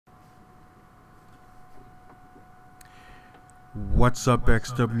What's up,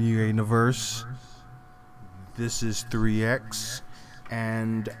 XWA Universe? This is 3X,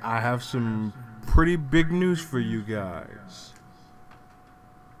 and I have some pretty big news for you guys.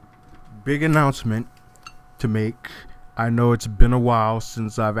 Big announcement to make. I know it's been a while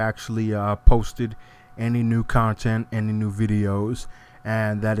since I've actually posted any new content, any new videos,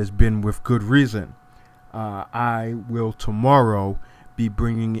 and that has been with good reason. I will tomorrow be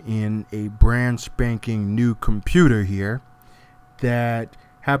bringing in a brand spanking new computer here that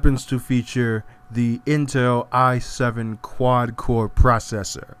happens to feature the Intel i7 quad-core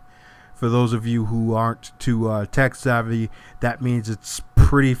processor. For those of you who aren't too tech savvy, that means it's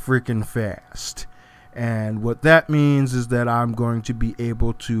pretty freaking fast. And what that means is that I'm going to be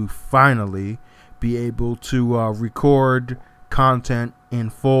able to finally be able to record content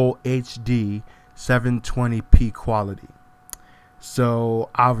in full HD 720p quality. So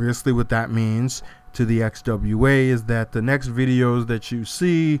obviously what that means to the XWA is that the next videos that you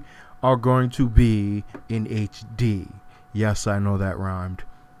see are going to be in HD. Yes, I know that rhymed.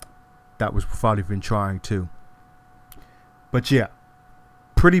 That was without even trying to. But yeah,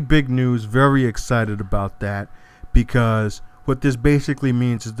 pretty big news. Very excited about that, because what this basically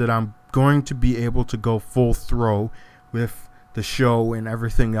means is that I'm going to be able to go full throw with the show and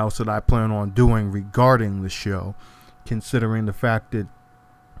everything else that I plan on doing regarding the show, considering the fact that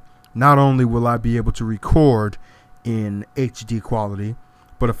not only will I be able to record in HD quality,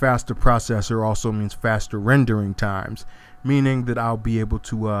 but a faster processor also means faster rendering times, meaning that I'll be able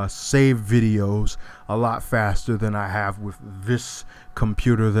to save videos a lot faster than I have with this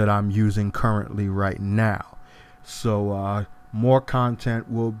computer that I'm using currently right now. So more content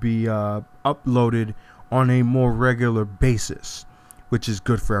will be uploaded on a more regular basis, which is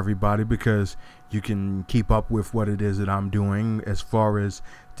good for everybody because you can keep up with what it is that I'm doing as far as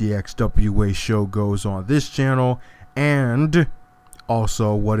the XWA show goes on this channel, and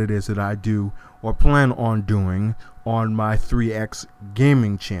also what it is that I do or plan on doing on my 3X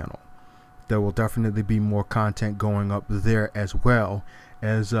gaming channel. There will definitely be more content going up there, as well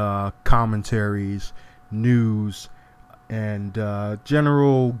as commentaries, news, and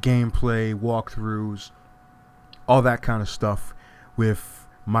general gameplay walkthroughs, all that kind of stuff with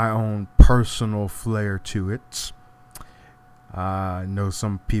my own personal flair to it. I know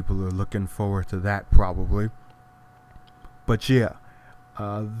some people are looking forward to that probably. But yeah,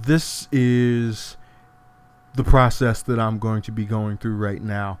 this is the process that I'm going to be going through right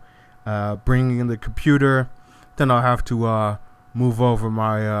now. Bringing in the computer, then I'll have to move over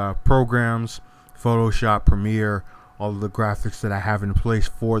my programs, Photoshop, Premiere, all of the graphics that I have in place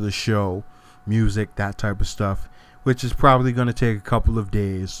for the show, music, that type of stuff, which is probably going to take a couple of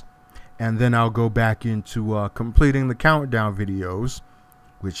days. And then I'll go back into completing the countdown videos,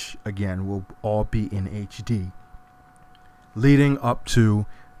 which again will all be in HD, leading up to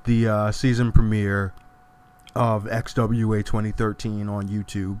the season premiere of XWA 2013 on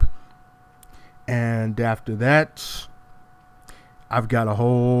YouTube. And after that, I've got a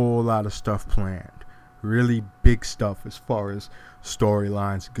whole lot of stuff planned. Really big stuff as far as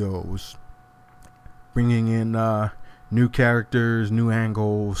storylines goes. Bringing in new characters, new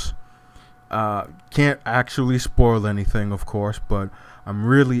angles. Can't actually spoil anything, of course, but I'm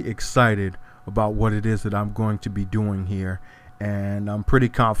really excited about what it is that I'm going to be doing here, and I'm pretty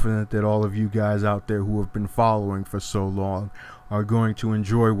confident that all of you guys out there who have been following for so long are going to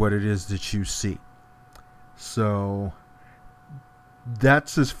enjoy what it is that you see. So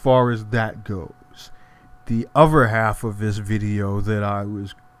that's as far as that goes. The other half of this video that I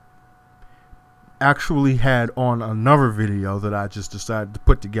was actually had on another video that I just decided to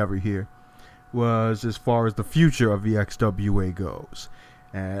put together here was as far as the future of the XWA goes.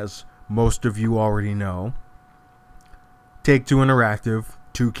 As most of you already know, Take-Two Interactive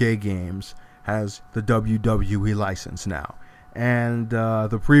 2K Games has the WWE license now, and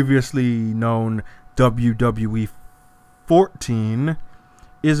the previously known WWE 14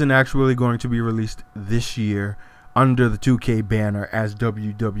 isn't actually going to be released this year under the 2K banner as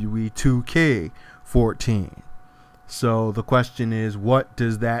WWE 2K14. So the question is, what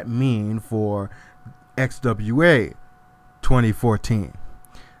does that mean for XWA 2014?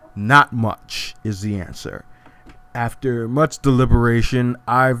 Not much is the answer. After much deliberation,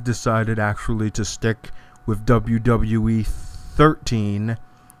 I've decided actually to stick with WWE 13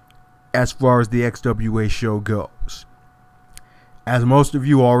 as far as the XWA show goes. As most of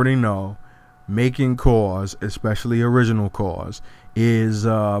you already know, making cores, especially original cores, is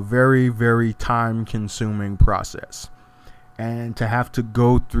a very, very time-consuming process. And to have to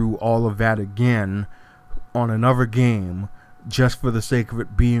go through all of that again on another game just for the sake of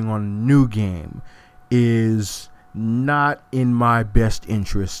it being on a new game is not in my best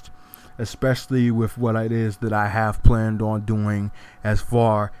interest, especially with what it is that I have planned on doing as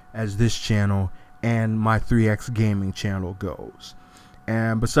far as this channel and my 3X gaming channel goes.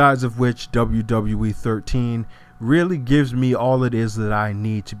 And besides of which, WWE 13 really gives me all it is that I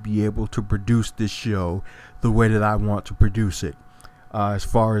need to be able to produce this show the way that I want to produce it. As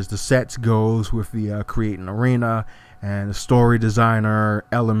far as the sets goes, with the creating arena and the story designer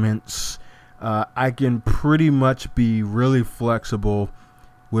elements, I can pretty much be really flexible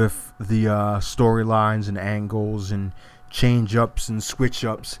with the storylines and angles and change ups and switch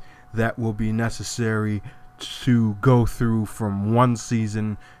ups that will be necessary to go through from one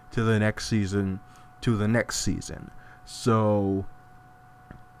season to the next season to the next season. So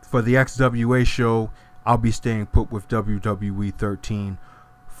for the XWA show, I'll be staying put with WWE 13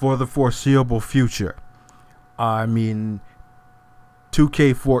 for the foreseeable future. I mean,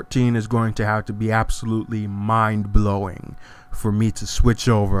 2K14 is going to have to be absolutely mind-blowing for me to switch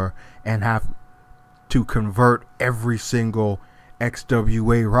over and have to convert every single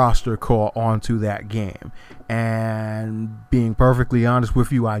XWA roster call onto that game. And being perfectly honest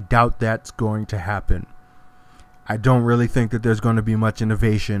with you, I doubt that's going to happen. I don't really think that there's going to be much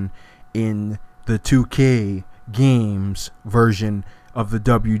innovation in the 2K games version of the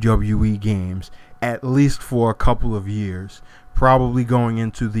WWE games, at least for a couple of years, probably going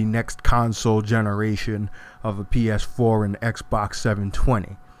into the next console generation of a PS4 and Xbox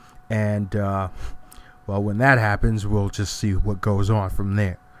 720. And well, when that happens, we'll just see what goes on from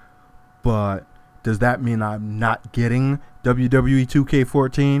there. But does that mean I'm not getting WWE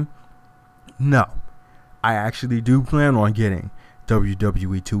 2K14? No. I actually do plan on getting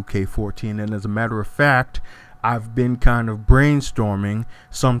WWE 2K14, and as a matter of fact, I've been kind of brainstorming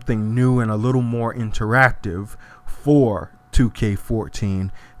something new and a little more interactive for 2K14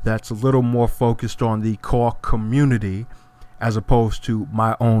 that's a little more focused on the core community as opposed to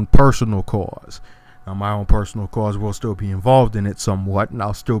my own personal cause. Now, my own personal cause will still be involved in it somewhat, and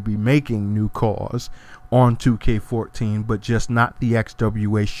I'll still be making new cause on 2K14, but just not the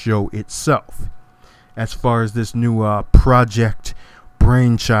XWA show itself. As far as this new project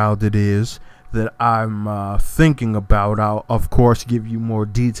brainchild it is that I'm thinking about, I'll of course give you more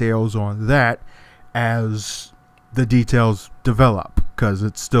details on that as the details develop, because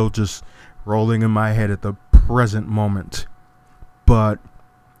it's still just rolling in my head at the present moment. But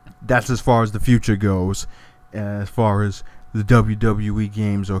that's as far as the future goes, as far as the WWE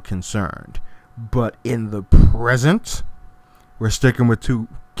games are concerned. But in the present, we're sticking with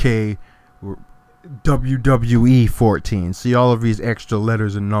 2K WWE 14. See, all of these extra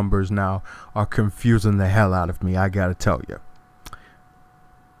letters and numbers now are confusing the hell out of me, I gotta tell you.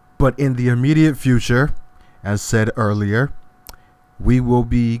 But in the immediate future, as said earlier, we will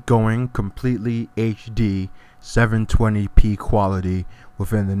be going completely HD 720p quality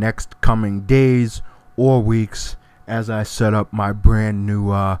within the next coming days or weeks as I set up my brand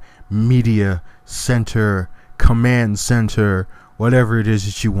new media center, command center, whatever it is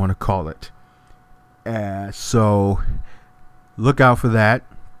that you want to call it. So look out for that.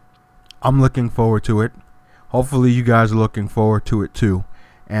 I'm looking forward to it. Hopefully you guys are looking forward to it too.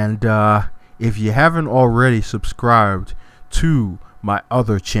 And if you haven't already subscribed to my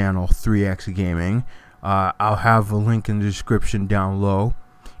other channel, 3X Gaming, I'll have a link in the description down low.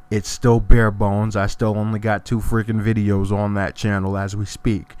 It's still bare bones. I still only got 2 freaking videos on that channel as we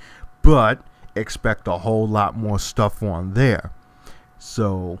speak, but expect a whole lot more stuff on there.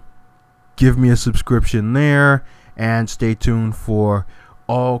 So give me a subscription there and stay tuned for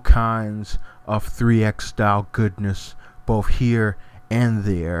all kinds of 3X style goodness both here and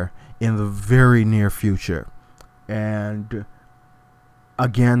there in the very near future. And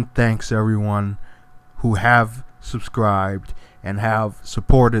again, thanks everyone who have subscribed and have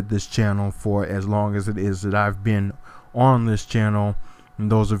supported this channel for as long as it is that I've been on this channel.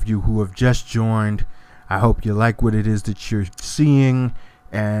 And those of you who have just joined, I hope you like what it is that you're seeing,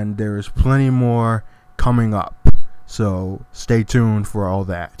 and there is plenty more coming up, so stay tuned for all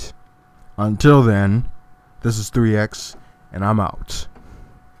that. Until then, this is 3X and I'm out.